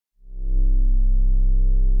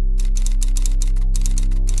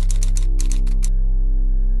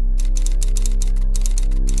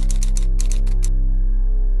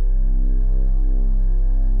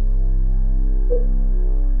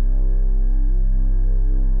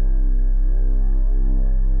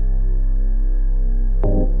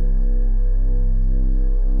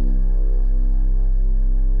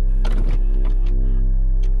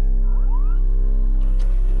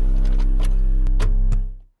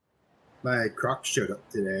My Crocs showed up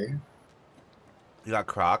today. You got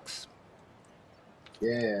Crocs?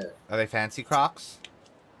 Yeah. Are they fancy Crocs?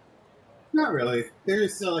 Not really. They're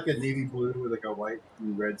still like a navy blue with like a white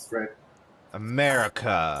and red stripe.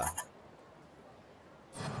 America.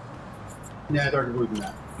 Yeah, darker blue than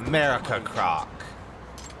that. America Croc.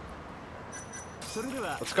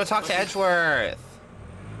 Let's go talk to Edgeworth.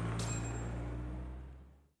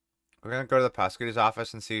 We're gonna go to the prosecutor's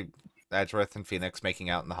office and see Edgeworth and Phoenix making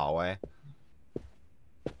out in the hallway.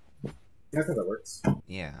 That's how that works.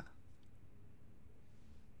 Yeah.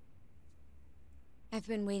 I've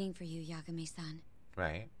been waiting for you, Yagami-san.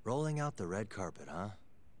 Right. Rolling out the red carpet, huh?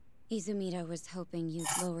 Izumida was hoping you'd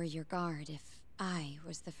lower your guard if I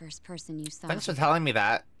was the first person you saw. Thanks for telling me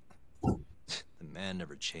that. The man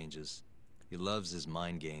never changes. He loves his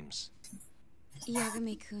mind games.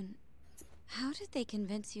 Yagami-kun, how did they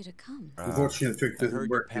convince you to come? Unfortunately, the trick doesn't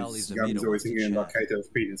work because Yami's always thinking about Kaito's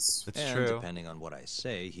penis. It's and true. Depending on what I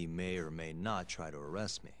say, he may or may not try to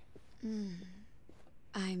arrest me.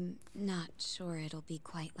 I'm not sure it'll be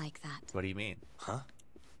quite like that. What do you mean? Huh?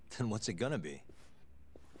 Then what's it gonna be?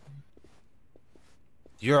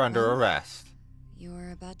 You're under arrest.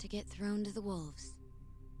 You're about to get thrown to the wolves.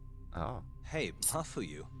 Oh. Hey, Mafu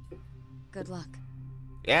you. Good luck.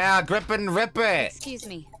 Yeah, grip and rip it. Excuse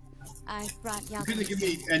me. I brought You Yagami. gonna give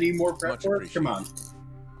me any more prep for it? Come on.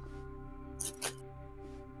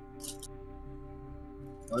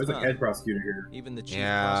 Oh, there's a head prosecutor here. Even the chief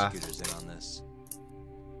Yeah. prosecutor's in on this.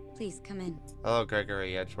 Please come in. Hello,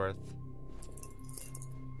 Gregory Edgeworth.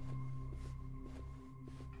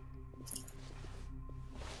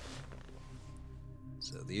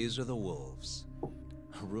 So these are the wolves.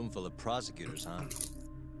 A room full of prosecutors, huh?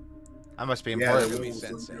 I must be Yeah, important. the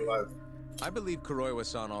Sensei. I believe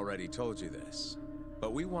Kuroiwa-san already told you this,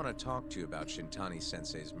 but we want to talk to you about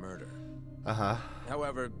Shintani-sensei's murder. Uh-huh.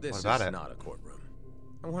 However, this is about it? not a courtroom.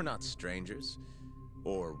 And we're not strangers.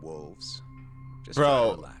 Or wolves. Just try to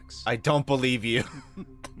Bro, relax. I don't believe you.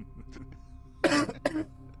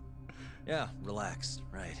 Yeah, relaxed,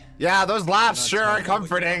 right. Yeah, those laughs Not sure are telling me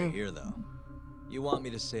what you wanna comforting. hear, though. You want me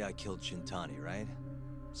to say I killed Shintani, right?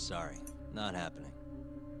 Sorry, not happening.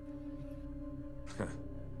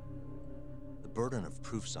 The burden of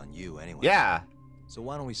proof's on you anyway. Yeah. So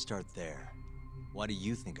why don't we start there? Why do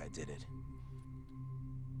you think I did it?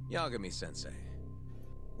 Yagami-sensei,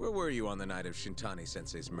 where were you on the night of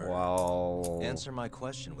Shintani-sensei's murder? Well... Answer my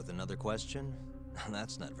question with another question?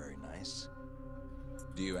 That's not very nice.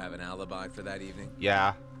 Do you have an alibi for that evening?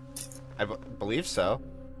 Yeah. I believe so.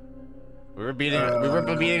 We were beating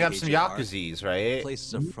up some Yakuzis, right? Place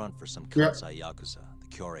is a front for some Kansai Yakuza, the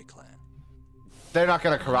Kyorei clan. They're not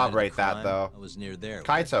gonna On the night of corroborate the that, crime, though. I was near there with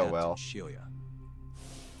Kaito Captain will. Shioya.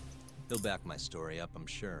 He'll back my story up, I'm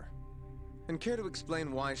sure. And care to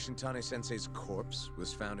explain why Shintani-sensei's corpse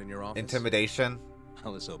was found in your office? Intimidation. I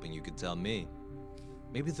was hoping you could tell me.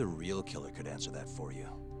 Maybe the real killer could answer that for you.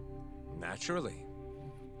 Naturally.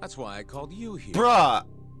 That's why I called you here. Bruh!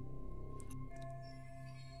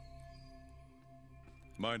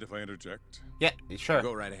 Mind if I interject? Yeah, sure.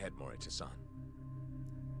 Go right ahead, Morita-san.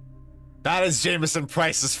 That is Jameson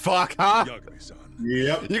Price as fuck, huh? Yagami-san.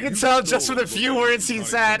 Yep. You can tell just from the few words he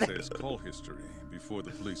said. His call history before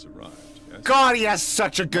the police arrived. Yes? God, he has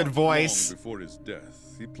such a good Not voice. Long before his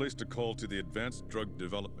death, he placed a call to the Advanced Drug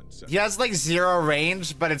Development Center. He has like 0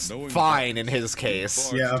 range, but it's Knowing fine that, in his he case.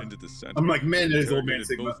 barged Yeah. into the center, I'm like, man, it is old man interrogated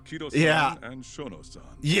Sigma. both Kido-san Yeah. and Shono-san.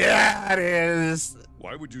 Yeah, it is.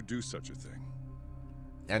 Why would you do such a thing?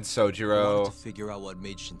 And I wanted Sojiro. to figure out what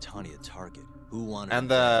made Shintani a target. Who wanted And him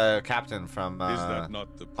the captain from Is that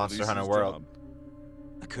not the Monster police's Hunter World. job? dead?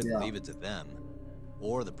 I couldn't Yeah. leave it to them.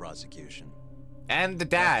 Or the prosecution. And the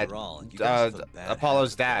dad. After all, you guys have a bad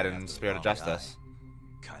Apollo's habit of dad going in after the Spirit of wrong Justice.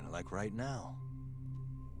 guy. Kinda like right now.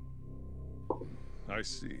 I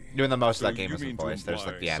see. Doing the most of So that game you is his mean to voice. There's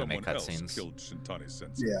like imply the anime someone else cutscenes. killed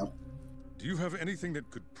Shintani-sensei. Yeah. Do you have anything that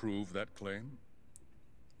could prove that claim?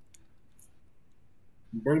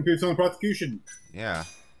 Burning proofs on the prosecution. Yeah.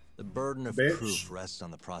 The burden of Bitch. proof rests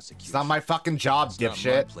on the prosecution. It's not my fucking job, It's not my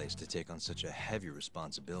dipshit. place to take on such a heavy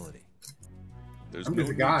responsibility. There's I'm no just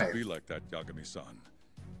a need guy. to be like that, Yagami-san.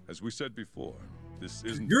 As we said before, this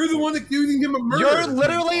isn't... You're the one accusing him of murder. You're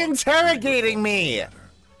literally interrogating me.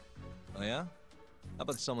 Oh yeah? How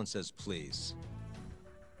about someone says please?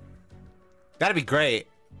 That'd be great.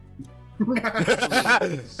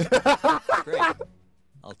 Please. Great.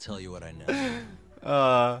 I'll tell you what I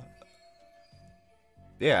know.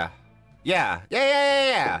 Yeah.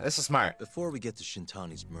 This is smart. Before we get to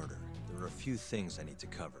Shintani's murder, there are a few things I need to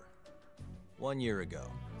cover. 1 year ago,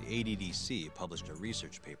 the ADDC published a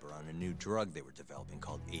research paper on a new drug they were developing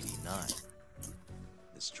called 89.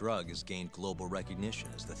 This drug has gained global recognition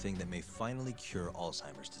as the thing that may finally cure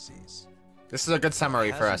Alzheimer's disease. This is a good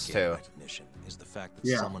summary for us too. Recognition is the fact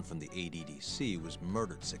that someone from the ADDC was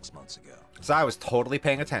murdered 6 months ago. So I was totally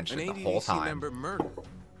paying attention An the ADDC whole time. member murdered.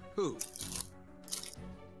 Who?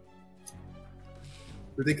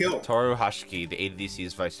 Who they kill? Toru Hashiki, the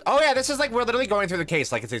ADDC's vice. Oh yeah, this is like we're literally going through the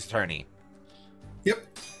case like it's his attorney. Yep.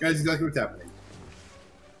 Guys, exactly what's happening.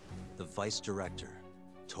 The vice director,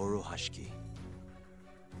 Toru Hashiki.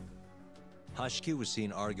 Hashiki was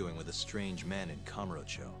seen arguing with a strange man in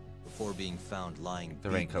Kamurocho before being found lying The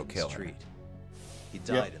beaten raincoat in the killer. street. He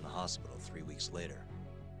died in the hospital 3 weeks later.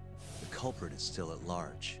 The culprit is still at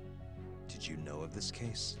large. Did you know of this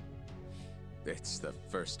case? It's the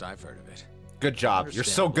first I've heard of it. Good job. You're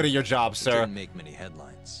so good at your job, It sir. didn't make many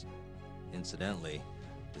headlines. Incidentally,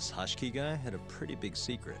 this Hashiki guy had a pretty big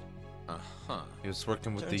secret. Uh-huh. He was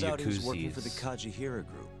working with Turns the out he was working for the Yakuzis. Kajihira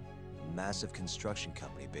Group, a massive construction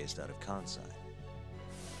company based out of Kansai.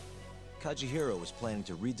 Kajihira was planning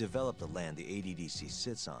to redevelop the land the ADDC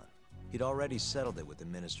sits on. He'd already settled it with the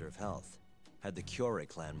Minister of Health. Had the Kyorei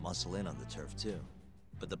clan muscle in on the turf too.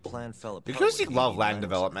 But the plan fell apart. Because when you love 89 land was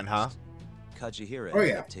development, huh? announced. Kajihira Oh, ended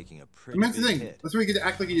yeah. up taking a I pretty mean, that's the big thing. hit That's where you get to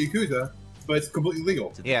act like a Yakuza, but it's completely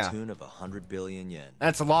legal. to the Yeah. tune of 100 billion yen.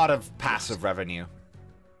 That's a lot of passive revenue.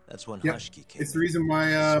 That's when Yep. Hashiki came It's the in, reason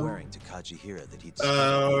why, swearing to Kajihira that he'd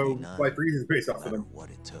why Freeze is based no off of matter them.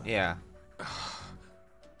 what it took. Yeah.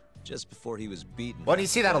 Just before he was beaten. Well, you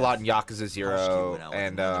half see to that a lot death, in Yakuza Hashiki 0 went out with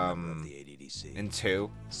and another member of the ADDC. in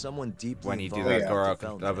 2 Someone deeply when you do involved the in Goro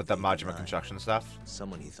development with the of Majima 89. construction stuff.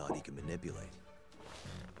 Someone he thought he could manipulate.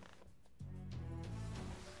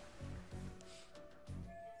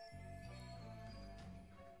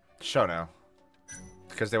 Shono.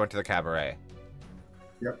 Because they went to the cabaret.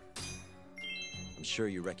 Yep. I'm sure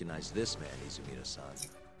you recognize this man, Izumida-san.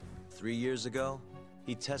 3 years ago,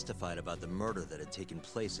 he testified about the murder that had taken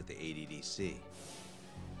place at the ADDC.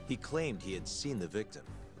 He claimed he had seen the victim,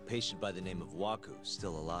 a patient by the name of Waku,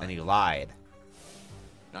 still alive. And he lied.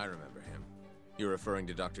 I remember him. You're referring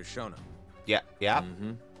to Dr. Shono. Yeah. Yeah.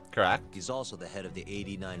 Mm-hmm. Correct. He's also the head of the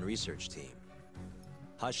 89 research team.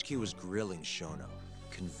 Hashiki was grilling Shono,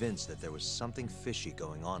 convinced that there was something fishy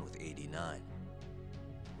going on with 89.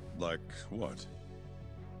 Like what?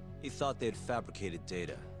 He thought they had fabricated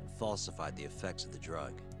data and falsified the effects of the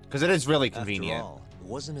drug. Because it is really convenient. After all, it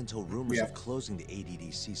wasn't until rumors Yeah. of closing the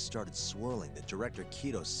ADDC started swirling that Director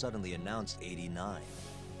Kido suddenly announced 89.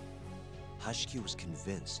 Hashiki was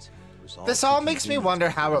convinced. It was This too all makes me convenient wonder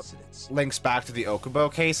of a how it coincidence. links back to the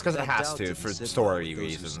Okubo case, because it No has doubt to, didn't for sit story well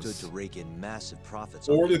with those who reasons. stood to rake in massive profits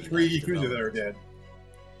Or on the 3 89's Yakuza that are development.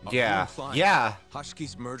 dead. Yeah. Implying Yeah.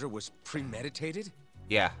 Hashiki's murder was premeditated?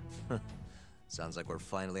 Yeah. Sounds like we're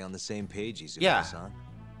finally on the same page, Yeah. Izumida-san.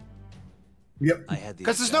 Yep. I had the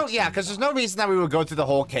Because there's no, exact yeah, same because there's thought. no reason that we would go through the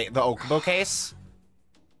whole case, the Okubo case,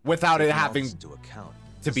 without it Taking all having this into account,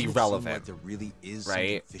 to be doesn't it seem relevant, like there really is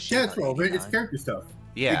right? something fishy Yeah, it's about relevant. It's 89? character stuff.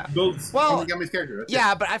 Yeah. It builds Well, Onigami's character. That's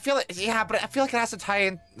Yeah, but I feel like it has to tie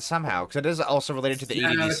in somehow because it is also related to the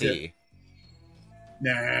Yeah, that's ADDC. it.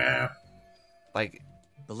 Nah. Like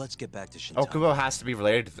But let's get back to Shintani. Okubo has to be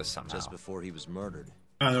related to this somehow. Just before he was murdered,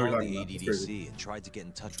 I he know what called you're the talking about. It's ADDC and tried to get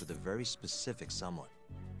in touch with a very specific someone.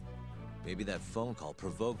 Maybe that phone call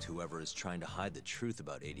provoked whoever is trying to hide the truth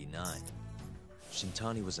about 89.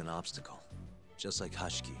 Shintani was an obstacle, just like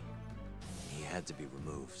Hashiki. He had to be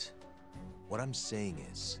removed. What I'm saying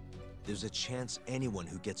is, there's a chance anyone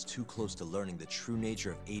who gets too close to learning the true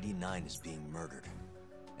nature of 89 is being murdered.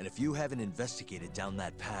 And if you haven't investigated down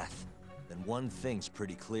that path, then one thing's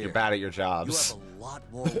pretty clear. You're bad at your You jobs. have a lot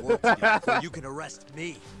more work to do before you can arrest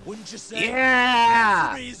me. Wouldn't you say?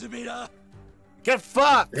 Yeah! Me, Izumida. Get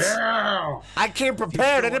fucked! Yeah. I came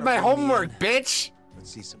prepared. I did my homework, bitch. Let's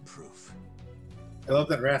see some proof. I love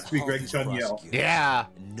that raspy All Greg these Chun yell. prosecutors, Yeah.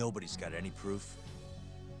 and nobody's got any proof.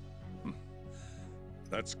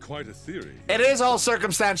 That's quite a theory. It is all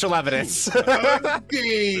circumstantial evidence. There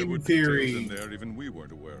Game were details in theory. there even we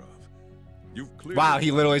weren't aware of. You've clearly Wow,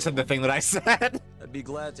 he literally said the thing that I said. I'd be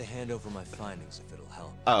glad to hand over my findings if it'll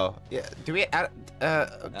help. Oh, yeah. Do we? Do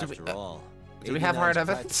After all, do we have hard 89's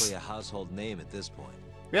evidence? practically a household name at this point.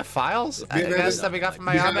 we have files? I Yeah, guess yeah. that we got from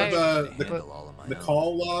We have, Mayabe. Handle all of my The own.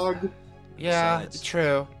 call log. Yeah, Besides-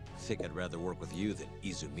 true. I think I'd rather work with you than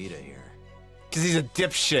Izumida here. Because he's a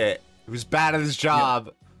dipshit who's bad at his job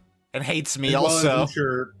and hates me As well as, also. I'm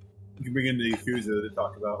sure you can bring in the Yakuza to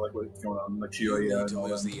talk about like what's going on, like You Shioya need and to all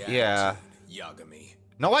lose that. the attitude, Yeah. Yagami.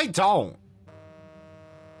 No, I don't.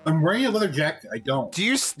 I'm wearing a leather jacket. I don't. Do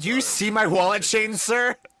you see my wallet chain,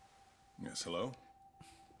 sir? Yes, hello?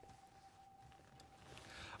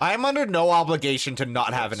 I am under no obligation to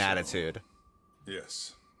not have an attitude.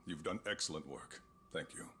 Yes, you've done excellent work.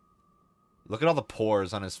 Thank you. Look at all the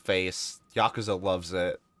pores on his face. Yakuza loves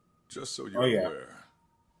it. Just so you're aware,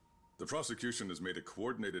 the prosecution has made a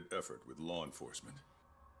coordinated effort with law enforcement.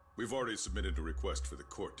 We've already submitted a request for the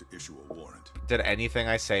court to issue a warrant. Did anything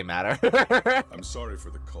I say matter? I'm sorry for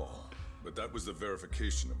the call, but that was the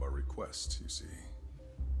verification of our request, you see.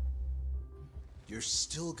 You're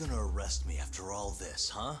still gonna arrest me after all this,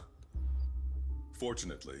 huh?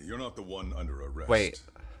 Fortunately, you're not the one under arrest. Wait.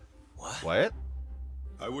 What? What?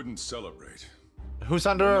 I wouldn't celebrate. Who's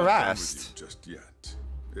under We're not done arrest? with you just yet.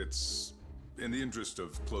 It's in the interest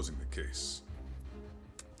of closing the case.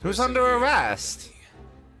 Who's under arrest?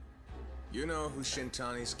 You know who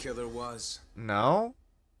Shintani's killer was? No.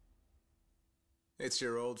 It's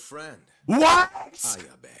your old friend, What?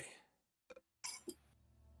 Ayabe.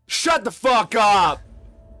 Shut the fuck up!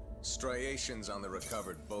 Striations on the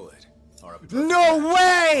recovered bullet are a perfect No match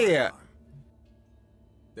way! for the firearm.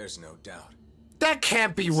 There's no doubt. That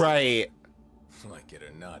can't be right. Like it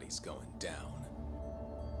or not, he's going down.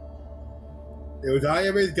 It was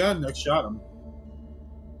Ayabe's gun that shot him.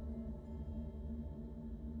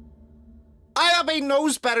 Ayabe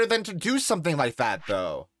knows better than to do something like that,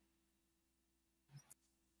 though.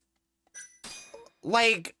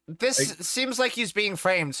 Like, this seems like he's being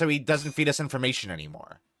framed so he doesn't feed us information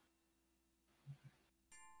anymore.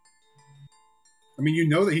 I mean, you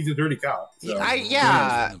know that he's a dirty cop. So.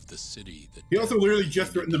 Yeah. Of the city that He also literally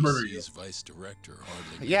just threatened to murder you. Vice director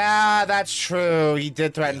hardly Yeah, that's true. He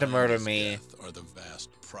did threaten to murder me. are the vast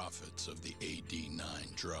profits of the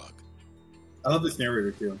AD9 drug. I love this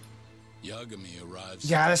narrator too. Yagami arrives.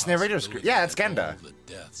 Yeah, this narrator's yeah, it's Genda. All the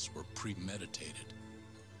deaths were premeditated.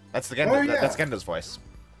 That's the Genda. That's Genda's voice.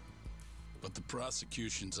 But the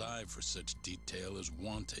prosecution's eye for such detail is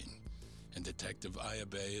wanting, and Detective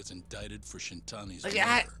Ayabe is indicted for Shintani's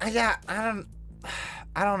murder.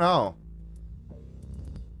 I don't know.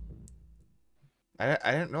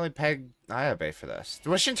 I didn't really peg Ayabe for this.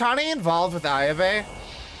 Was Shintani involved with Ayabe?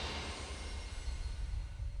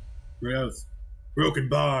 Who knows? Broken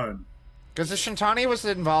bond. Because if Shintani was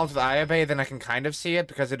involved with Ayabe, then I can kind of see it,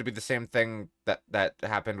 because it'd be the same thing that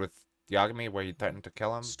happened with Yagami, where he threatened to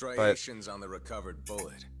kill him. Striations on the recovered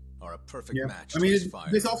bullet are a perfect match. I mean,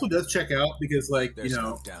 this also does check out because, like, you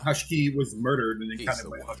know, Hashiki was murdered and then kind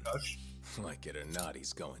of went hush. Like it or not,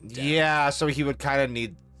 he's going down. Yeah, so he would kind of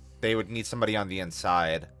need, they would need somebody on the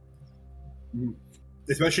inside.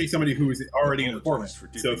 Especially somebody who is already an informant.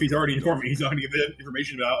 So if he's already an informant, he's not going to give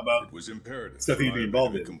information about it was imperative stuff he'd be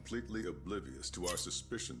involved in. Completely oblivious to our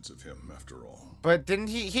suspicions of him, after all. But didn't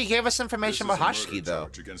he gave us information about Hashiki, though?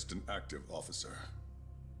 Against an active officer.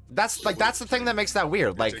 That's the thing that makes that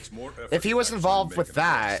weird. Like, if he was involved with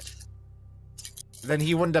that, then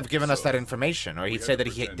he wouldn't have given us that information, or he'd say that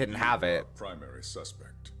he didn't have it. Primary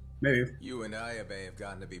suspect. Maybe. You and Ayabe have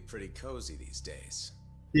gotten to be pretty cozy these days.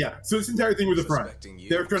 Yeah, so this entire thing was a front.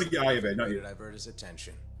 They're trying to get Ayabe, not you. To divert his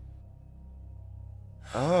attention.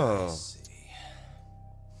 Oh. I see.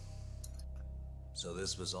 So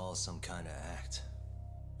this was all some kind of act.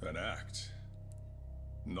 An act?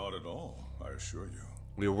 Not at all, I assure you.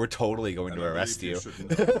 We were totally going to arrest you.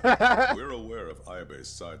 We're aware of Ayabe's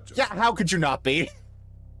side job. Yeah, how could you not be?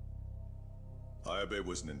 Ayabe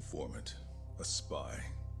was an informant, a spy.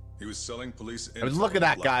 He was selling police I mean, look at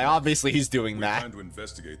that guy. Obviously, he's doing that. We're trying to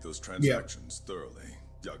investigate those transactions thoroughly.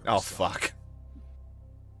 Oh, fuck.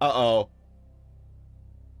 Uh-oh.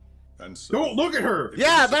 And so, don't look at her!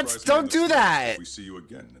 Yeah, don't do that! We see you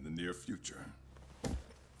again in the near future.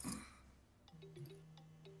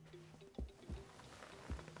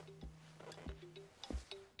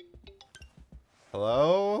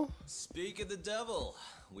 Hello? Speak of the devil,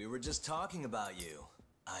 we were just talking about you,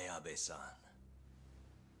 Ayabe-san.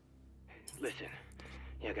 Listen,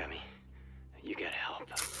 Yagami, you gotta help.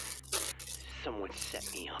 Someone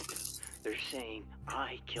set me up. They're saying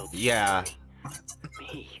I killed Shintani.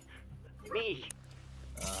 Me.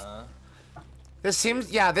 Uh-huh.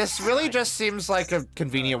 This really just seems like a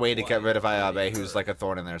convenient way to get rid of Ayabe, who's like a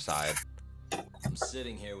thorn in their side. I'm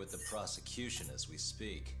sitting here with the prosecution as we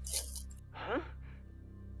speak. Huh?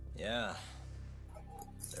 Yeah.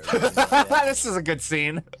 This is a good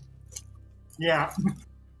scene. Yeah.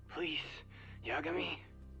 Please, Yagami,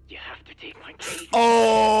 you have to take my case.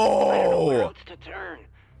 Oh! I don't know where else to turn.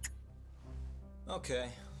 Okay.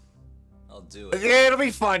 I'll do it. It'll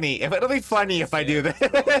be funny. It'll be funny if I do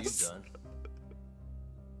this.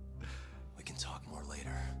 We can talk more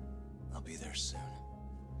later. I'll be there soon.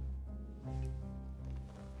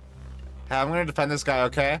 Hey, I'm gonna defend this guy,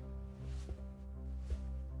 okay?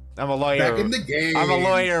 I'm a lawyer. Back in the game. I'm a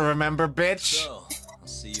lawyer, remember, bitch? So, I'll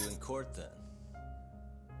see you in court then.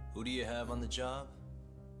 Who do you have on the job?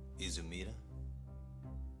 Izumida?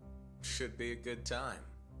 Should be a good time.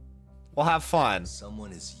 We'll have fun.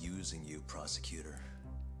 Someone is using you, prosecutor.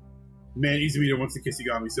 Man, Izumida wants to kiss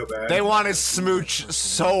Yagami so bad. They want to smooch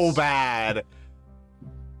so bad.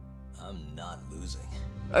 I'm not losing.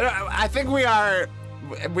 I think we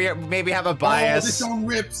maybe have a bias. Oh, this song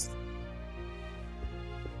rips.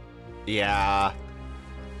 Yeah.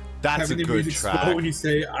 That's Having a good track. When you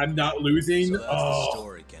say, I'm not losing. So that's the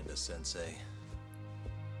story, Genda-sensei.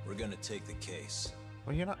 We're gonna take the case.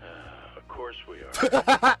 Well, you're not. Of course we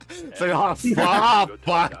are. It's like, oh,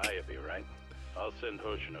 fuck. Right? I'll send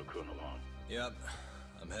Hoshino-kun along. Yep.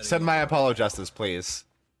 I'm heading Send my over. Apollo Justice, please.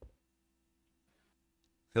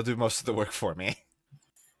 He'll do most of the work for me.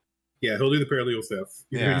 Yeah, he'll do the paralegal stuff.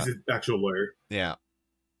 He's an actual lawyer. Yeah.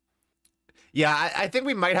 Yeah, I think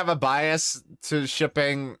we might have a bias to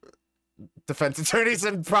shipping defense attorneys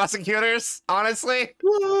and prosecutors, honestly.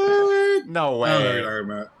 What? No way. I don't know what you're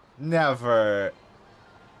talking about. Never.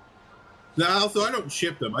 No, also, I don't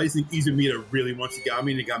ship them. I just think Izumida really wants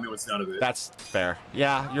Yagami, and Yagami wants none of it. That's fair.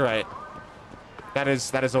 Yeah, you're right. That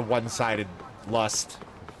is a one-sided lust.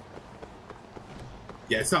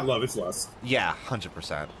 Yeah, it's not love, it's lust. Yeah,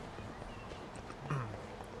 100%.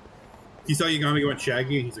 He saw Yagami going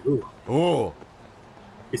shaggy, and he's like, ooh. Ooh.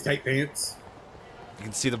 His tight pants. You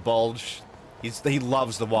can see the bulge. He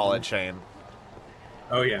loves the wallet chain.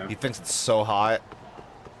 Oh, yeah. He thinks it's so hot.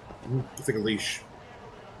 It's like a leash.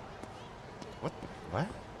 What?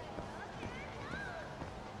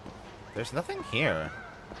 There's nothing here.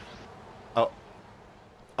 Oh.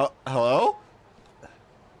 Oh, hello?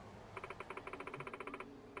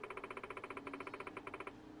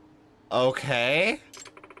 Okay.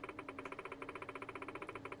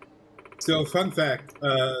 So, fun fact,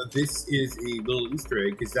 this is a little Easter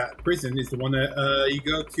egg, because that prison is the one that you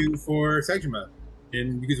go to for Saejima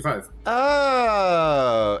in Yakuza 5.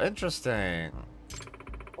 Oh, interesting.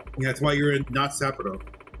 Yeah, that's why you're in not Sapporo.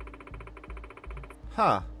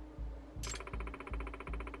 Huh.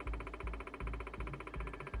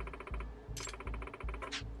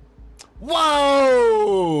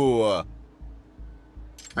 Whoa!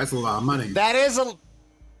 That's a lot of money. That is a...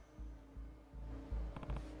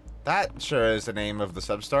 That sure is the name of the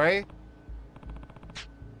sub-story.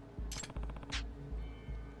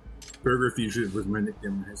 Burger Fusion was my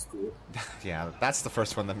nickname in high school. Yeah, that's the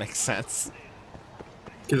first one that makes sense.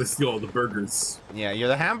 Because I steal all the burgers. Yeah, you're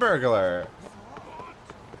the Hamburglar.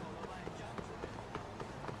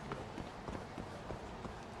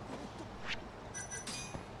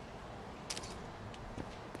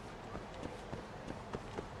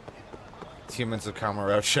 Humans of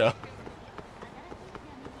Kamurocho.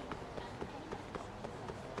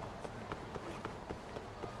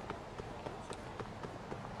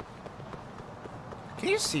 Can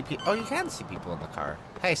you see people? Oh, you can see people in the car.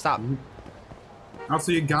 Hey, stop.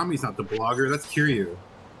 Also, Yagami's not the blogger. That's Kiryu.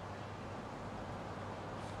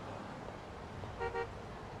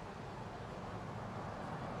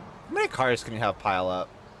 How many cars can you have pile up?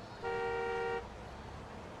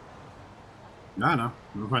 I don't know.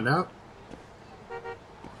 We'll find out.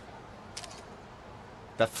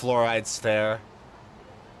 That fluoride stare.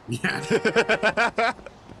 Yeah.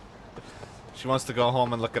 She wants to go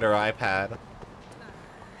home and look at her iPad.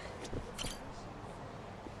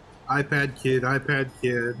 iPad kid, iPad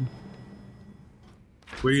kid.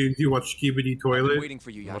 What are you gonna do? Watch Skibidi Toilet? Waiting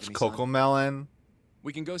for you, Watch Yagami-san. Coco Melon.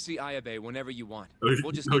 We can go see Ayabe whenever you want.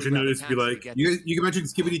 We'll just Ocean Notice be like, you can mention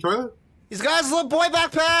Skibidi Toilet? He's got his little boy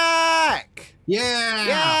backpack! Yeah!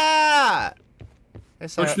 Yeah!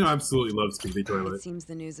 Ocean absolutely loves Skibidi Toilet. It seems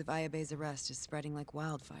the news of Ayabe's arrest is spreading like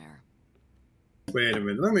wildfire. Wait a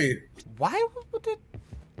minute, let me... Why would it...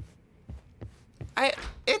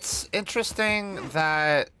 It's interesting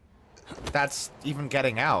that that's even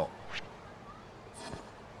getting out.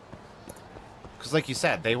 Because like you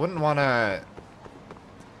said, they wouldn't want to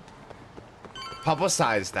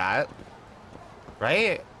publicize that,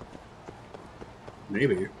 right?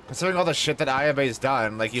 Maybe. Considering all the shit that Ayabe's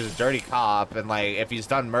done, like he's a dirty cop, and like if he's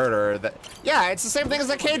done murder, that yeah, it's the same thing as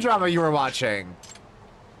the K-drama you were watching.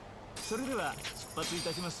 Yeah,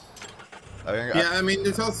 I mean,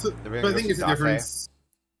 there's also, but I think there's a difference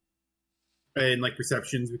in like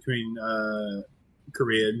perceptions between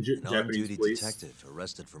Korea and An Japanese on-duty police. detective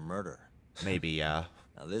arrested for murder. Maybe, yeah.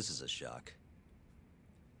 Now this is a shock.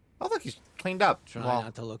 Oh look, he's cleaned up. Try Well,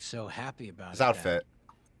 not to look so happy about his outfit.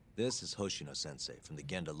 This is Hoshino-sensei from the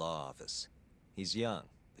Genda Law Office. He's young,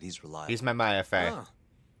 but he's reliable. He's my Mayafe. Huh.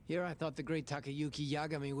 Here I thought the great Takayuki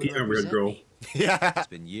Yagami would Yeah, red represent girl. me. Yeah. It's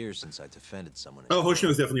been years since I defended someone. Oh,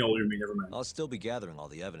 Hoshino's definitely older than me. Never mind. I'll still be gathering all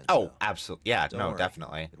the evidence. Oh, though. absolutely. Yeah, Don't no, worry.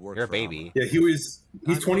 definitely. It worked You're a for baby. Yeah, he's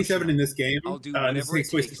I'm 27 in this game. I'll do And this whatever it takes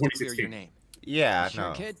place in takes to clear your 2016. name. Yeah, Sure,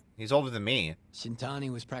 no. kid. He's older than me.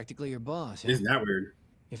 Shintani was practically your boss. Isn't that weird?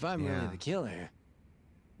 If I'm really Yeah. the killer.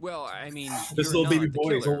 Well, I mean, This you're little baby not the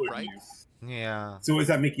boy is killer, older right? than you. Yeah. So what does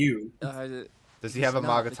that make you? Does he have a he's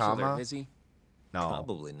not the killer, Magatama? is he? No.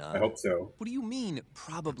 Probably not. I hope so. What do you mean,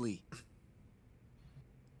 probably?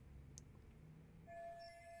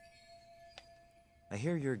 I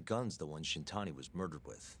hear your gun's the one Shintani was murdered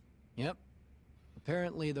with. Yep.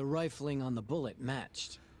 Apparently the rifling on the bullet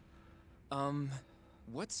matched.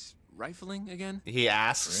 What's rifling again? He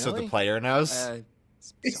asks so the Really? player knows.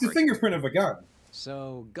 It's the fingerprint of a gun.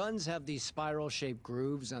 So guns have these spiral-shaped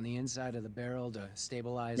grooves on the inside of the barrel to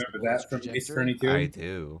stabilize Remember the bullet's that from Ace trajectory. Attorney 2? I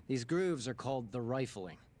do. These grooves are called the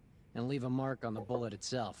rifling and leave a mark on the bullet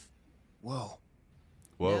itself. Whoa.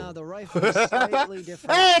 Whoa. Now the rifle is slightly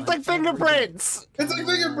different. Hey, it's on like every fingerprints! gun. It's like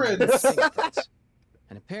fingerprints! Fingerprints.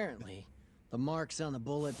 And apparently, the marks on the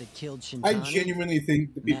bullet that killed Shintani. I genuinely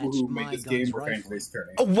think the people who matched made my this game gun's were fans of rifle. Ace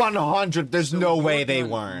Attorney. 100. There's So no your way they gun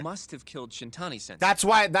weren't. Must have killed Shintani Sensei. That's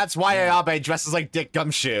why Ayabe dresses like Dick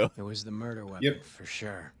Gumshoe. It was the murder weapon, Yep. for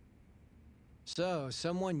sure. So,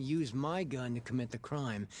 someone used my gun to commit the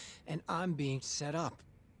crime, and I'm being set up.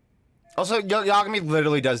 Also, Yagami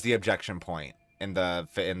literally does the objection point in the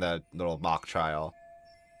little mock trial.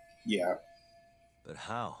 Yeah. But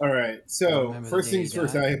how? All right. So Remember the first day things he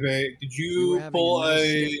first, died? Ayabe, did You you were having pull a nice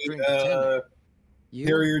a stiff drink attendant. You?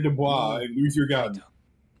 Perrier de Bois Me? and lose your gun?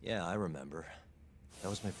 Yeah, I remember. That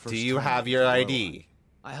was my first. Do you time have with your the ID?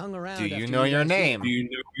 I hung around. Do you after know your guys did. name? Do you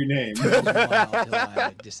know your name? It was a while till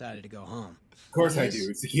I decided to go home. Of course I Yes. do.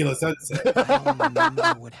 It's Tequila Sunset. I don't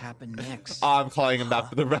remember what happened next. I'm calling him back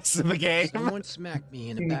for the rest of the game. Someone smacked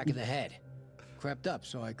me in the back of the head. Crept up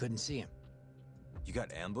so I couldn't see him. You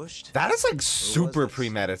got ambushed? That is like super Close to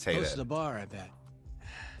premeditated. the bar, I bet.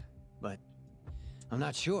 But I'm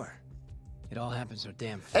not sure. It all happened so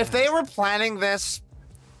damn fast. If they were planning this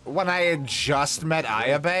when I had just met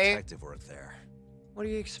Ayabe, Detective work there. What do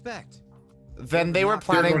you expect? then they were They're going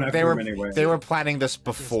planning after him anyway. they were planning this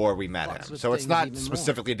before we met fucks him. with So it's things not even more.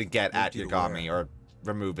 specifically to get at Make you Yagami aware. or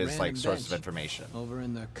remove his like Random source of bench. information. Over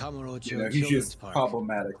in the Kamurocho You know, he's Children's just Park.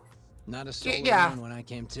 problematic. Not a soul Yeah. around when I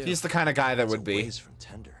came to. He's the kind of guy that It's would a be. ways from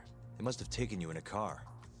Tender. They must have taken you in a car.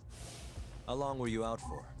 How long were you out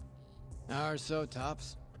for? Hour or so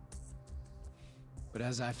tops. But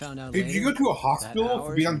as I found out Did later, you go to a that hospital for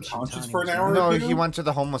hours being when unconscious Shintani for an was hour? murdered, No, or two? he went to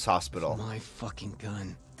the homeless hospital. my fucking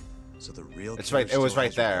gun. So the real. It's killer right- it was still right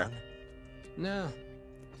has your there. gun? No.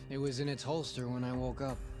 It was in its holster when I woke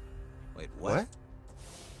up. Wait, what? What?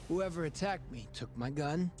 Whoever attacked me took my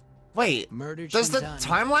gun, Wait, murdered does the Shintani,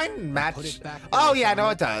 timeline and match? put it back where Oh I yeah, found no,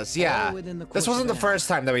 it, it does. all Yeah, within the this course wasn't the of an hour. first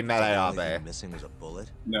time that we met The only thing Ayabe. missing was a bullet.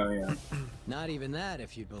 No, yeah. Not even that,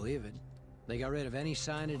 if you believe it. They got rid of any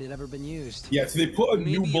sign it had ever been used. Yeah, so they put a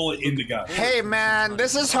Maybe new if bullet we in look the gun. at the Hey man,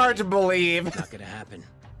 this is hard to believe. Not gonna happen.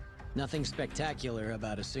 Nothing spectacular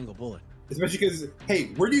about a single bullet. Especially because, hey,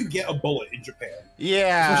 where do you get a bullet in Japan? Especially a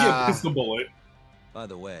Yeah. pistol bullet. By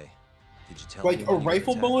the way, did you tell Like a anyone you were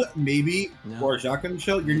rifle attacked? bullet, maybe, No. or a shotgun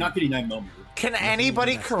shell, you're not getting 9mm. Can Nothing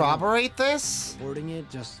anybody even corroborate this? Reporting it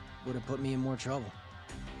just would have put me in more trouble.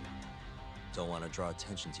 Don't want to draw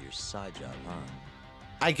attention to your side job, huh?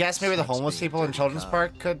 I guess maybe the Sucks homeless being people in dirty Children's cop.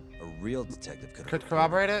 Park could A real detective could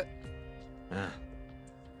corroborate it. Ah,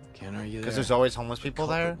 can't argue Because there. there's always homeless people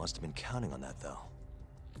Culprit there. must have been counting on that, though.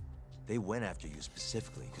 They went after you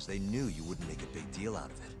specifically because they knew you wouldn't make a big deal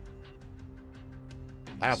out of it.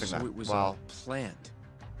 I don't think So that. it was Well, all planned.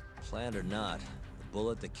 Planned or not, the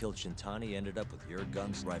bullet that killed Shintani ended up with your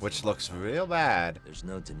gun's rifle. which looks real bad. There's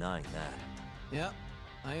no denying that. Yep.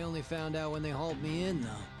 I only found out when they hauled me in, though.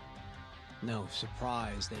 No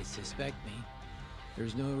surprise they suspect me.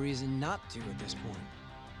 There's no reason not to at this point.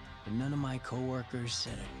 And none of my coworkers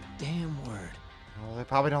said a damn word. Well, they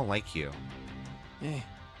probably don't like you. Hey,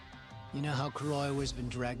 you know how Kuroiwa's been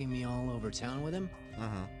dragging me all over town with him?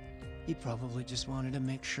 Mm-hmm. He probably just wanted to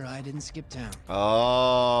make sure I didn't skip town.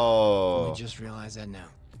 Oh. I just realized that now.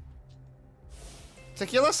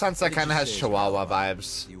 Tequila Sunset What did kind of you has say is Chihuahua your alibi?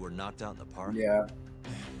 vibes. You were knocked out in the park? Yeah.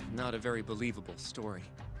 Not a very believable story.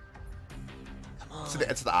 Come on.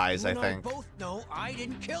 It's the eyes, You I and think. both know I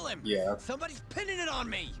didn't kill him. Yeah. Somebody's pinning it on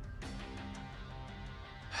me.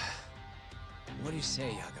 What do you say,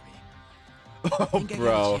 Yagami? Oh, Think I got a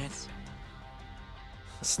bro. chance?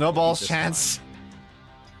 Snowball's Just chance.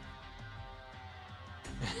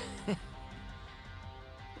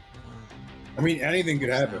 I mean, anything could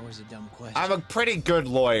happen. That was a dumb question. I'm a pretty good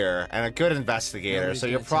lawyer and a good investigator, so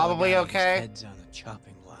you're probably okay. Heads on the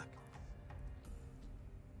chopping block.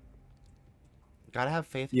 Gotta have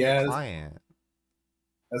faith in your client.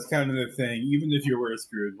 That's kind of the thing. Even if you were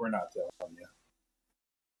screwed, we're not telling you.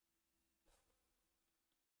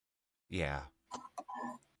 Yeah.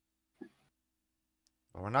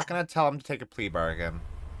 Well, we're not gonna tell him to take a plea bargain.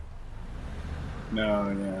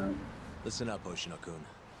 No, yeah. Listen up, Oshinokun.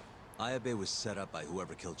 Ayabe was set up by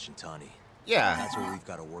whoever killed Shintani. Yeah. That's what we've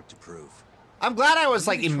got to work to prove. I'm glad I was,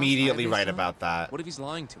 like, immediately right about that. What if he's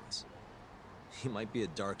lying to us? He might be a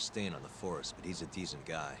dark stain on the force, but he's a decent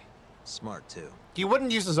guy. Smart, too. He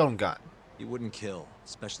wouldn't use his own gun. He wouldn't kill,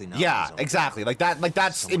 especially not. Yeah, with his own exactly. gun. Like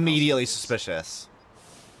that's immediately suspicious.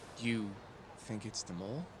 You think it's the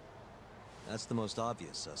mole? That's the most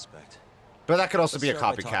obvious suspect. But that could also Let's be a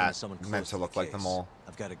start by talking to copycat someone meant close to look the like the case. mole.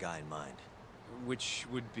 I've got a guy in mind. Which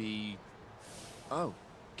would be... Oh,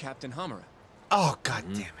 Captain Hamura. Oh, god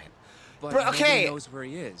damn it. But Bro, okay. nobody knows where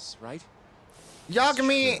he is, right?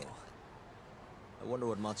 Yagami... I wonder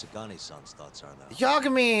what Matsugane-san's thoughts are, though.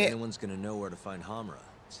 Yagami... If anyone's gonna know where to find Hamura,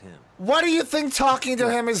 it's him. What do you think talking to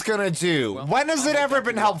him is gonna do? Well, when has I'll it make ever that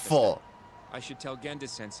been the helpful? I should tell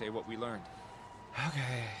Genda-sensei what we learned.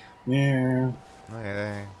 Okay. Yeah.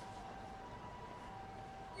 Okay.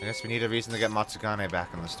 I guess we need a reason to get Matsugane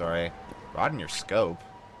back in the story. Broaden your scope.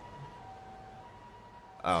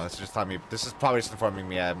 Oh, this is just telling me. This is probably just informing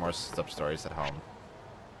me I have more sub-stories at home.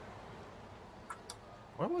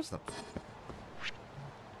 Where was the...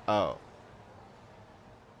 Oh.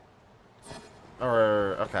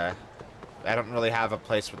 Or, okay. I don't really have a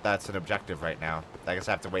place that's an objective right now. I guess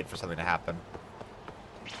I have to wait for something to happen.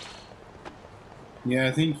 Yeah,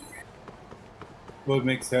 I think what would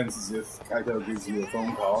make sense is if Kaito gives you a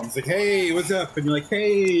phone call and it's like, hey, what's up? And you're like,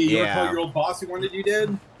 hey, you want to call your old boss who wanted you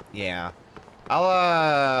dead? Yeah.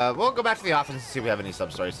 We'll go back to the office and see if we have any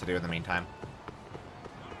sub-stories to do in the meantime.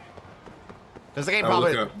 Because the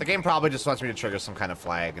game probably just wants me to trigger some kind of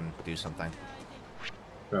flag and do something.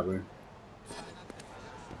 Probably.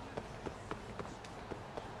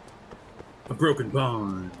 A broken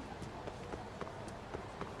bond.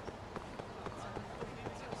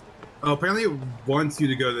 Oh, apparently it wants you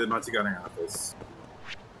to go to the Matsugane office.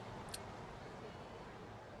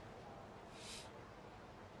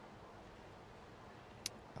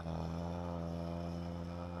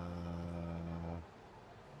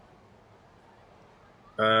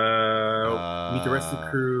 Meet the rest of the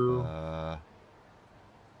crew.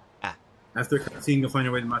 After cutscene, you'll find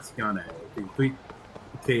your way to Matsugane. To complete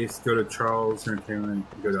the case, go to Charles' entertainment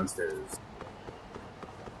and go downstairs.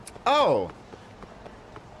 Oh!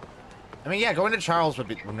 I mean, yeah, going to Charles would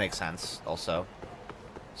make sense, also.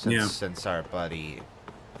 Since our buddy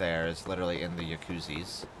there is literally in the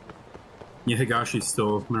Yakuzis. Yeah, Higashi's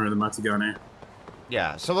still remember the Matsugane.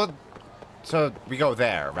 Yeah, so we go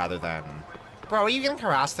there rather than... Bro, are you getting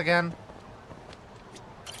harassed again?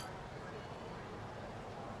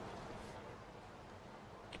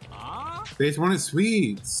 They just wanted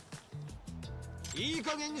sweets.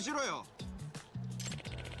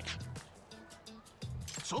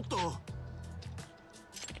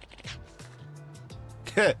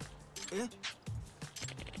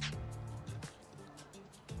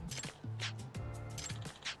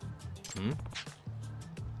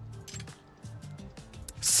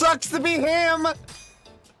 Sucks to be him!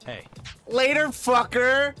 Hey. Later,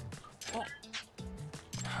 fucker!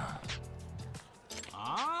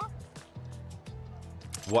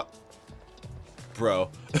 What? Bro.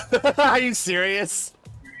 Are you serious?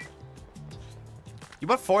 You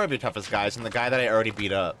bought 4 of your toughest guys and the guy that I already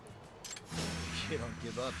beat up. You don't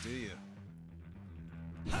give up, do you?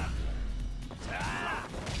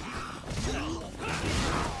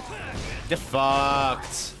 Get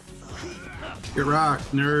fucked. Get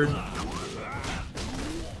rocked, nerd.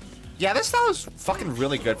 Yeah, this style is fucking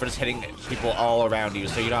really good for just hitting people all around you,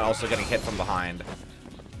 so you're not also getting hit from behind.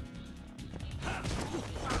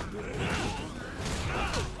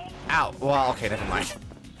 Ow. Well, okay, never mind.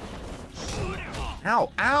 Ow.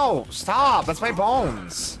 Ow. Stop. That's my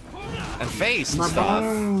bones. And face and stuff.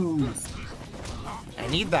 Bones. I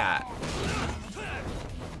need that.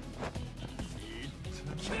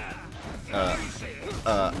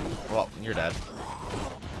 Well, you're dead.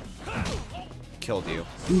 Killed you.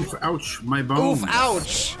 Oof, ouch, my bones. Oof,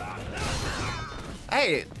 ouch!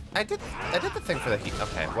 Hey, I did the thing for the heat.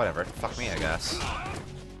 Okay, whatever. Fuck me, I guess.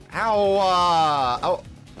 Ow,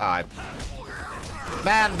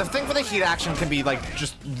 man, the thing for the heat action can be, like,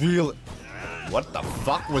 just real... What the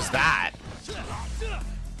fuck was that?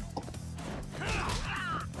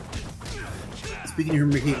 speaking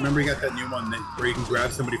of remember you got that new one where you can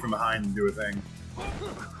grab somebody from behind and do a thing.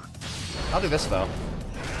 I'll do this though.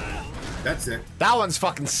 That's it. That one's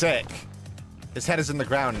fucking sick. His head is in the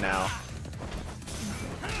ground now.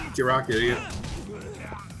 Get your rocket, idiot.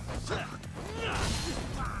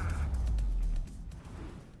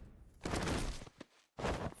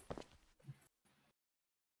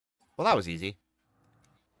 Well, that was easy.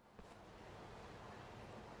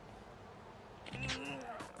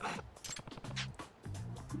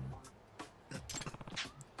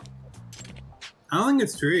 I don't think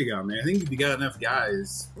it's true, you got, man. I think if you got enough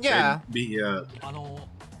guys, yeah, be they're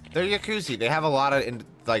Yakuza. They have a lot of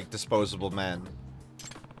like disposable men.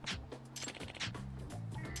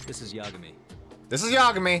 This is Yagami. This is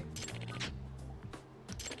Yagami.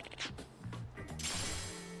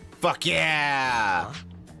 Fuck yeah! Huh?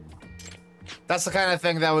 That's the kind of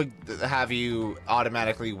thing that would have you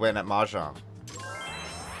automatically win at Mahjong.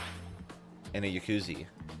 In a Yakuza.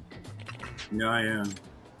 Yeah, yeah.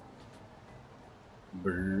 I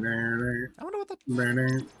wonder what the... What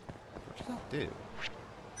does that do?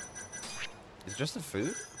 Is it just a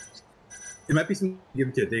food? It might be something to give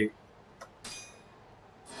it to a date.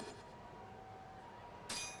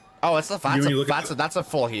 Oh, it's that's a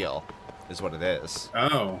full heal, is what it is.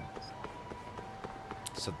 Oh.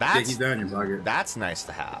 So that's down your pocket. That's nice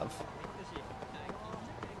to have.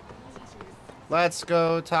 Let's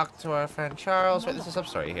go talk to our friend Charles. Wait, there's a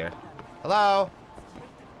sub-story here. Hello?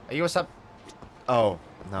 Are you a sub? Oh,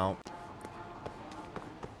 no.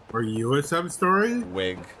 Are you a sub-story?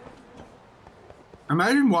 Wig.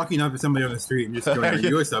 Imagine walking up to somebody on the street and just going, are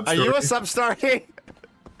you a sub-story? Are you a sub-story?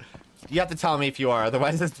 You have to tell me if you are,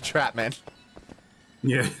 otherwise it's a trap, man.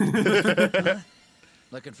 Yeah.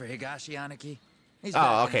 Looking for Higashi Aniki?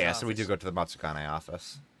 Oh, okay, yeah, so we do go to the Matsukane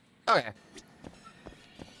office. Okay.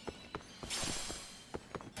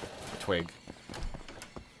 Twig.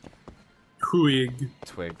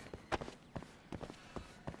 Twig.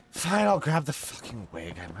 Fine, I'll grab the fucking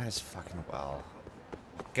wig. I might as fucking well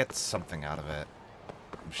get something out of it.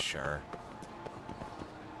 I'm sure.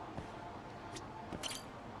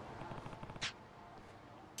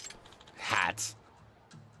 Hat.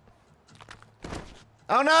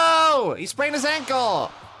 Oh no! He sprained his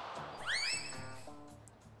ankle!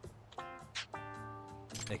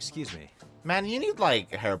 Excuse me. Man, you need,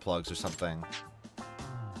 like, hair plugs or something.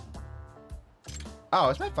 Oh,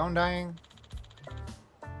 is my phone dying?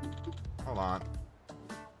 Hold on.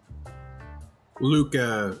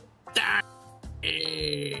 Luka.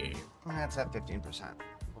 That's at 15%.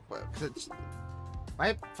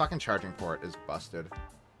 My fucking charging port is busted.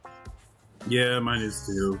 Yeah, mine is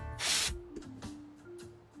too.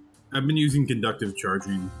 I've been using conductive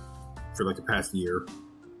charging for like the past year.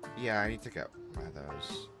 Yeah, I need to get one of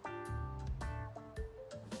those.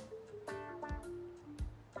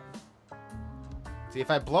 See, if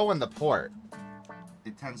I blow in the port,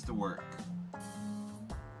 it tends to work.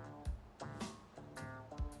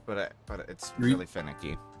 But it's really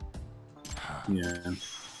finicky. Yeah.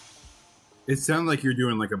 It sounded like you're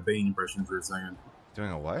doing like a Bane impression for a second.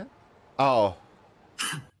 Doing a what? Oh.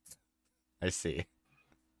 I see.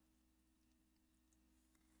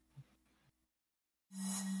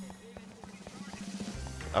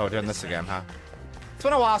 Oh, doing this again, huh? It's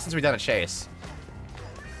been a while since we've done a chase.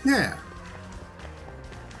 Yeah.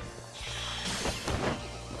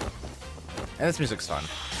 And this music's fun.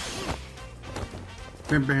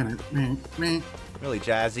 Really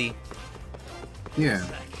jazzy. Yeah.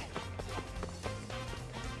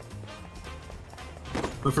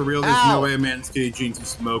 But for real, there's no way a man skating jeans who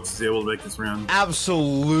smokes is able to make this round.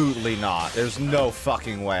 Absolutely not. There's no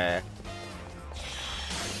fucking way.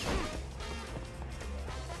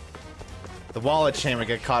 The wallet chain would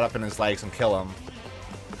get caught up in his legs and kill him.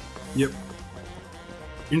 Yep.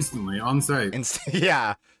 Instantly, on sight.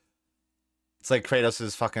 Yeah. It's like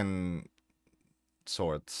Kratos' fucking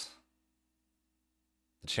swords.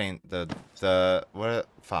 The chain, what,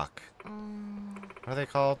 fuck. What are they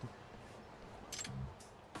called?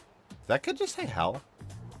 That could just say hell.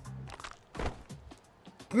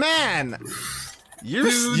 Man!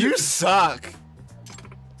 You suck!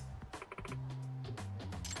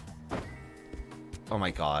 Oh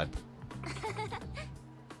my god.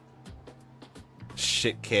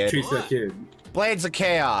 Shit, kid. Chase that kid. Blades of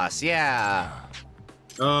Chaos, yeah.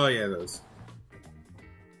 Oh, yeah, those.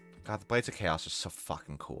 God, the Blades of Chaos are so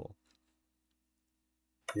fucking cool.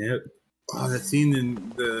 Yep. Oh, that scene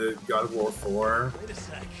in the God of War 4. Wait a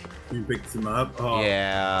sec. He picks him up. Oh.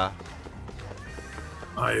 Yeah.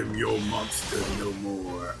 I am your monster no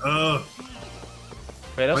more. Ugh.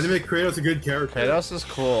 Kratos? Why do they make Kratos a good character? Kratos is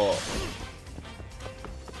cool.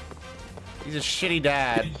 He's a shitty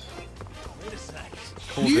dad.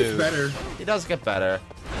 Cool He dude. gets better. He does get better.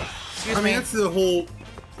 Excuse me. I mean, that's the whole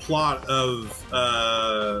plot of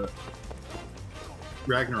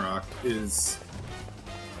Ragnarok is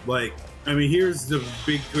like, I mean, here's the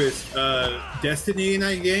big twist. Destiny in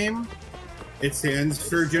that game, it stands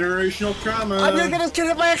for generational trauma. I'm gonna get his kid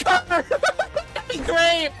hit by a car! That'd be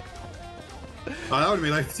great! Oh, that would've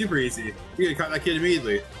made life super easy. You could've caught that kid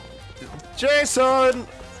immediately. Jason!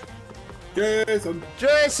 Jason!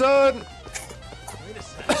 Jason!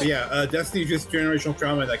 But yeah, Destiny's just generational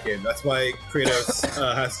trauma in that game. That's why Kratos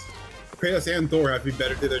Kratos and Thor have to be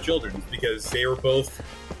better to their children, because they were both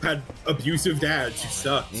had abusive dads who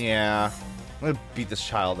sucked. Yeah. I'm gonna beat this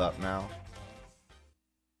child up now.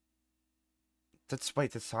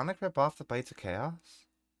 Wait, did Sonic rip off the Blades of Chaos?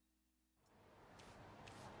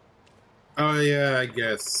 Oh yeah, I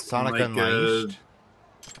guess. Sonic like, Unleashed?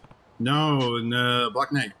 No, in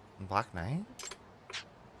Black Knight. Black Knight?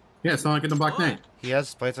 Yeah, Sonic and the Black Knight. He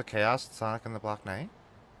has Blades of Chaos in Sonic and the Black Knight?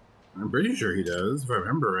 I'm pretty sure he does, if I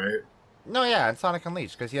remember right. No, yeah, in Sonic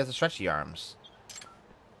Unleashed, because he has the stretchy arms.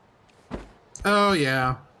 Oh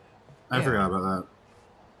yeah. I forgot about that.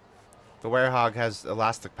 The Werehog has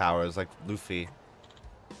elastic powers like Luffy.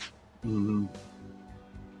 Mm-hmm.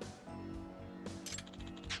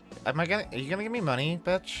 Are you gonna give me money,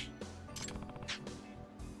 bitch?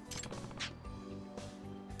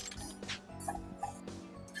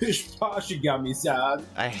 Pish posh, you got me sad.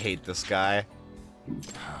 I hate this guy.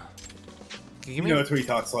 You know that's what he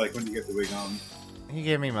talks like when you get the wig on. He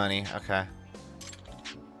gave me money, okay.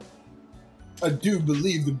 I do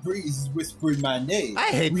believe the breeze is whispering my name. I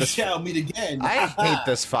hate we this. shall meet again. I hate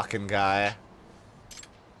this fucking guy.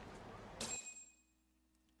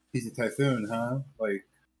 He's a typhoon, huh? Like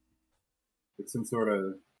some sort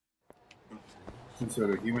of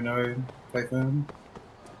humanoid typhoon.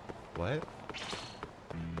 What?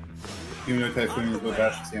 Humanoid typhoon is what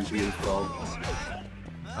Bash Stampede is called.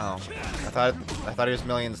 Oh, I thought he was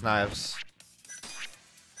Millions Knives.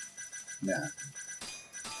 Nah.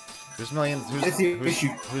 Who's Millions?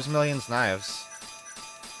 Who's Millions Knives?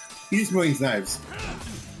 He's just Millions Knives.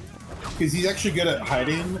 Because he's actually good at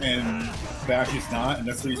hiding, and Bash is not, and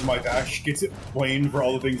that's the reason why Bash gets it blamed for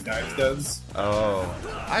all the things Knives does. Oh,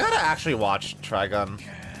 I gotta actually watch Trigun.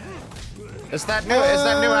 Is that new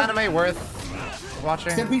anime worth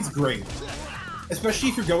watching? Stampede's great, especially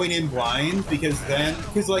if you're going in blind, because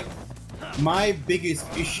like my biggest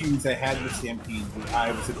issues I had with Stampede was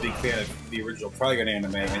I was a big fan of the original Trigun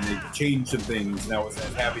anime, and they changed some things, and I wasn't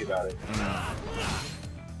as happy about it.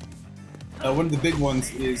 One of the big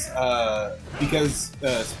ones is because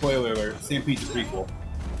spoiler alert, Stampede's a prequel.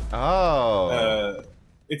 Oh.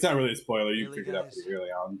 It's not really a spoiler. You figured it out pretty early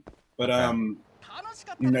on, but and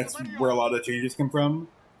that's where a lot of the changes come from,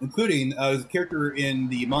 including there's a character in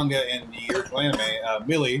the manga and the original anime,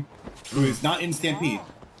 Millie, who is not in Stampede.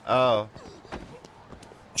 Oh.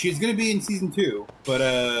 She's gonna be in season 2,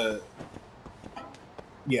 but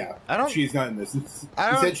yeah, she's not in this.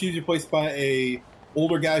 Instead, she's replaced by a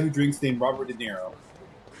older guy who drinks named Robert De Niro.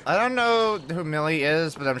 I don't know who Millie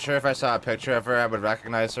is, but I'm sure if I saw a picture of her, I would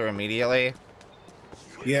recognize her immediately.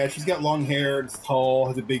 Yeah, she's got long hair, is tall,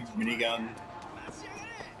 has a big minigun.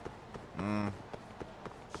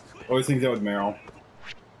 Always thinks out with Meryl.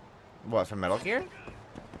 What, from Metal Gear?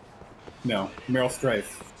 No, Meryl Streep.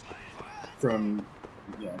 From,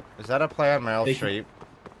 yeah. Is that a play on Meryl Streep?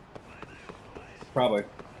 Probably.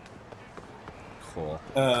 Cool.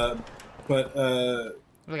 But,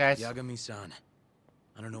 Hey guys. Yagami-san,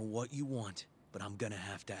 I don't know what you want, but I'm gonna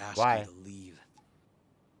have to ask Why? you to leave.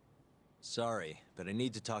 Sorry, but I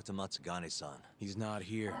need to talk to Matsugane-san. He's not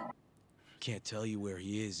here. Can't tell you where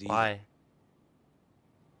he is either. Why?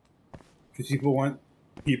 Because people want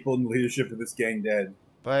people in the leadership of this gang dead.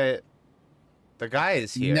 But the guy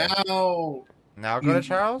is here. Now go to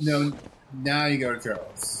Charles? No, now you go to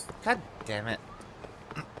Charles. God damn it.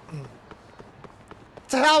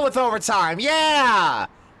 To hell with overtime, yeah!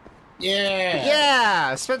 Yeah!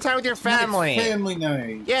 Yeah! Spend time with your family! Nice family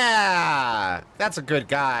night! Yeah! That's a good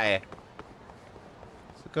guy.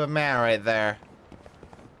 That's a good man right there.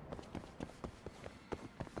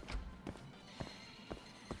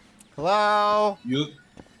 Hello?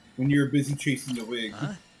 When you're busy chasing the wig.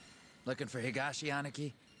 Huh? Looking for Higashi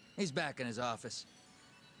Aniki? He's back in his office.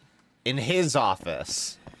 In his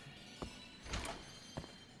office.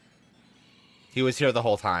 He was here the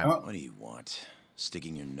whole time. What do you want?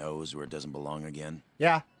 Sticking your nose where it doesn't belong again?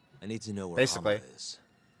 Yeah. I need to know where Basically. Hamura is.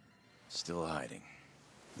 Still hiding.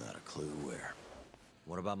 Not a clue where.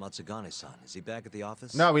 What about Matsugane-san? Is he back at the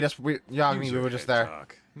office? No, we were just there.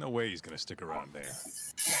 No way he's gonna stick around there.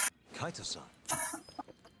 Kaito-san.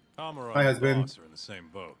 Amuro Hi, and husband. Boss are in the same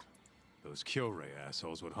boat. Those Kyo-Ray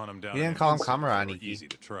assholes would hunt him down. We didn't call him Invincible, Kamura, they were Aniki. easy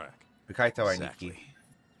to track. Kaito Exactly.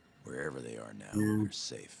 Wherever they are now, they're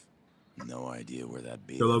safe. No idea where that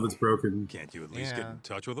be. The love is broken. Can't you at least get in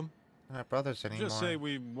touch with them? We're not brothers anymore. Just say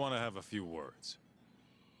we want to have a few words.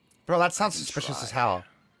 Bro, that sounds suspicious as hell.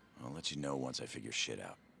 I'll let you know once I figure shit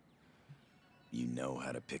out. You know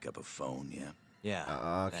how to pick up a phone, yeah?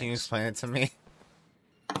 Yeah. Can you explain it to me?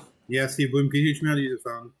 Yeah, Steve Bloom, can you teach me how to use a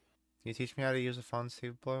phone? Can you teach me how to use a phone,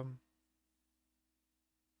 Steve Bloom?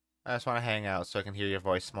 I just want to hang out so I can hear your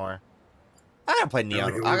voice more. I gotta play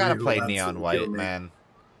Neon. I gotta play Neon White, man.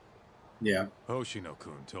 Yeah.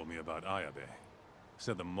 Hoshino-kun told me about Ayabe.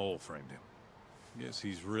 Said the mole framed him. Guess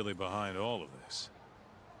he's really behind all of this.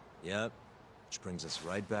 Yep. Which brings us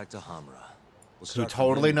right back to Hamura. Who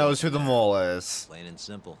totally knows who the mole is. Plain and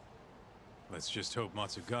simple. Let's just hope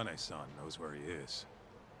Matsugane-san knows where he is.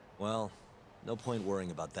 Well, no point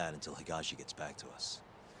worrying about that until Higashi gets back to us.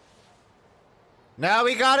 Now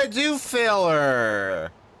we gotta do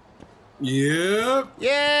filler. Yep.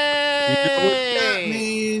 Yay! You know what that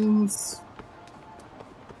means.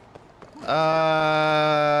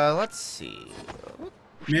 Let's see.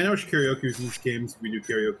 Man, I wish karaoke was in these games. We do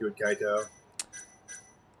karaoke with Kaito.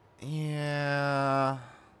 Yeah.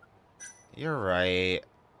 You're right.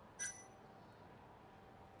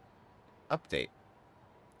 Update.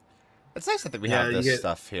 It's nice that we have this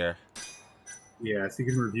stuff here. Yeah, so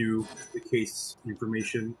you can review the case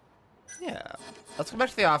information. Yeah. Let's go back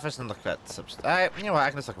to the office and look at some stuff. You know what? I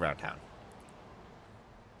can just look around town.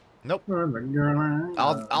 Nope.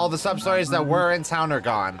 All the sub-stories that were in town are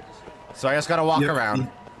gone. So I just gotta walk around.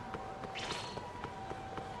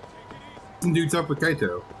 Dude's up with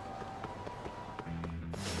Kaito.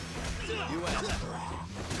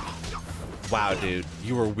 Wow, dude.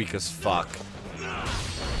 You were weak as fuck.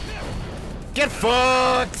 Get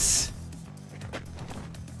fucked!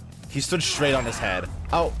 He stood straight on his head.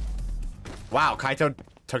 Oh. Wow, Kaito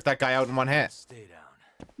took that guy out in one hit. Stay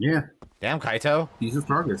down. Yeah. Damn, Kaito. He's the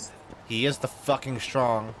strongest. He is the fucking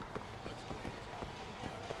strong.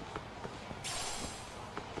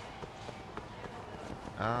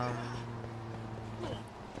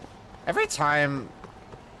 Every time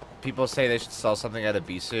people say they should sell something at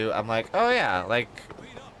Ibisu, I'm like, oh yeah, like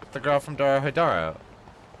the girl from Dora Hidoro.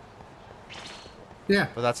 Yeah.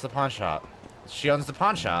 But that's the pawn shop. She owns the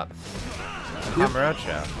pawn shop.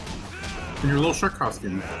 Kamurocho. In your little shark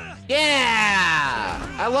costume. Yeah!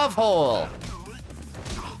 I love Hole.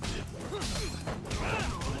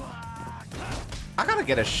 I gotta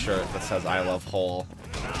get a shirt that says I love Hole.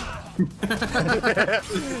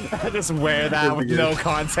 I just wear that with no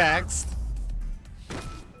context.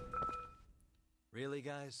 Really,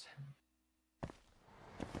 guys?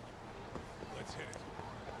 Let's hit it.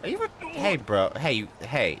 Are you? Hey, bro. Hey.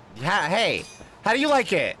 Hey. How do you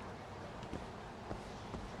like it?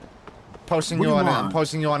 I'm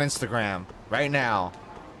posting you on Instagram right now.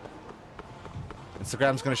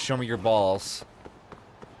 Instagram's gonna show me your balls.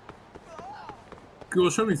 Cool,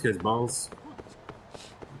 show me these guys' balls.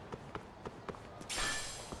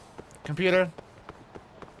 Computer,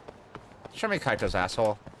 show me Kaito's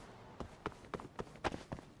asshole.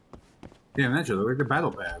 Damn, that should look like the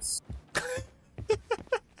battle pass.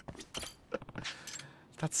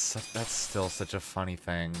 That's still such a funny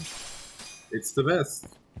thing. It's the best.